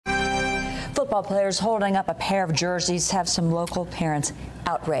football players holding up a pair of jerseys have some local parents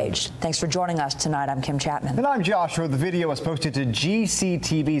outraged. Thanks for joining us tonight. I'm Kim Chapman. And I'm Joshua. The video was posted to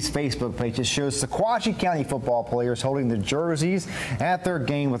GCTV's Facebook page. It shows Sequatchie County football players holding the jerseys at their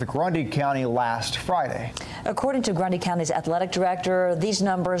game with Grundy County last Friday. According to Grundy County's athletic director, these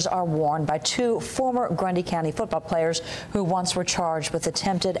numbers are worn by two former Grundy County football players who once were charged with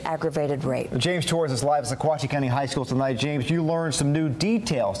attempted aggravated rape. James Torres is live at Sequatchie County High School tonight. James, you learned some new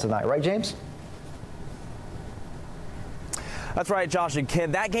details tonight, right, James? That's right, Josh and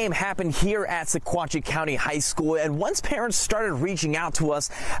Kim. That game happened here at Sequatchie County High School, and once parents started reaching out to us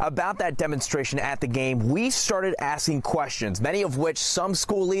about that demonstration at the game, we started asking questions, many of which some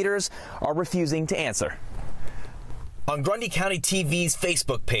school leaders are refusing to answer. On Grundy County TV's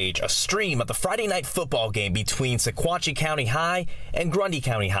Facebook page, a stream of the Friday night football game between Sequatchie County High and Grundy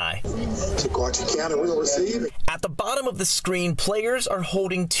County High. Sequatchie County will receive. At the bottom of the screen, players are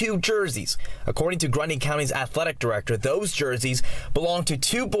holding two jerseys. According to Grundy County's athletic director, those jerseys belong to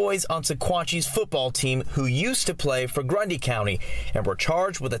two boys on Sequatchie's football team who used to play for Grundy County and were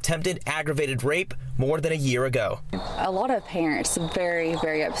charged with attempted aggravated rape more than a year ago. A lot of parents are very,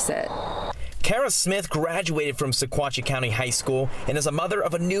 very upset. Kara Smith graduated from Sequatchie County High School and is a mother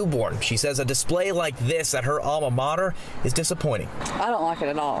of a newborn. She says a display like this at her alma mater is disappointing. I don't like it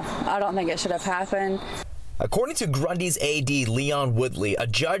at all. I don't think it should have happened. According to Grundy's AD, Leon Woodley, a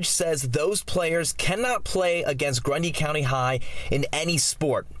judge says those players cannot play against Grundy County High in any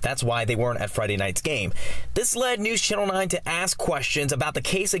sport. That's why they weren't at Friday night's game. This led NewsChannel 9 to ask questions about the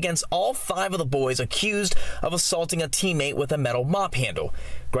case against all 5 of the boys accused of assaulting a teammate with a metal mop handle.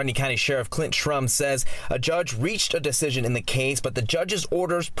 Grundy County Sheriff Clint Schrum says a judge reached a decision in the case, but the judge's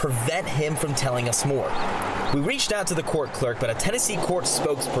orders prevent him from telling us more. We reached out to the court clerk, but a Tennessee court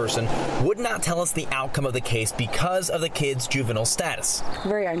spokesperson would not tell us the outcome of the case because of the kid's juvenile status.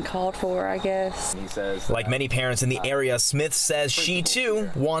 Very uncalled for, I guess. He says, like many parents in the area, Smith says she too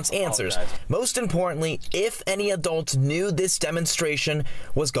wants answers. Most importantly, if any adults knew this demonstration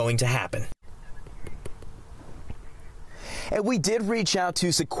was going to happen. And we did reach out to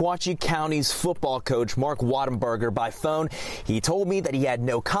Sequatchie County's football coach, Mark Wattenberger, by phone. He told me that he had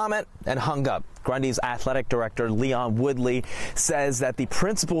no comment and hung up. Grundy's athletic director, Leon Woodley, says that the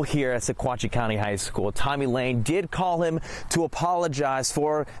principal here at Sequatchie County High School, Tommy Lane, did call him to apologize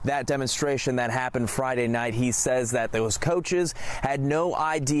for that demonstration that happened Friday night. He says that those coaches had no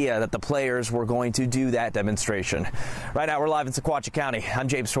idea that the players were going to do that demonstration. Right now, we're live in Sequatchie County. I'm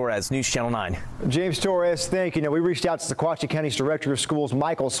James Torres, News Channel 9. James Torres, thank you. Now, we reached out to Sequatchie County's Director of Schools,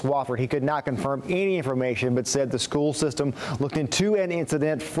 Michael Swafford. He could not confirm any information, but said the school system looked into an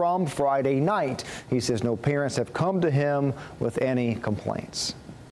incident from Friday night. He says no parents have come to him with any complaints.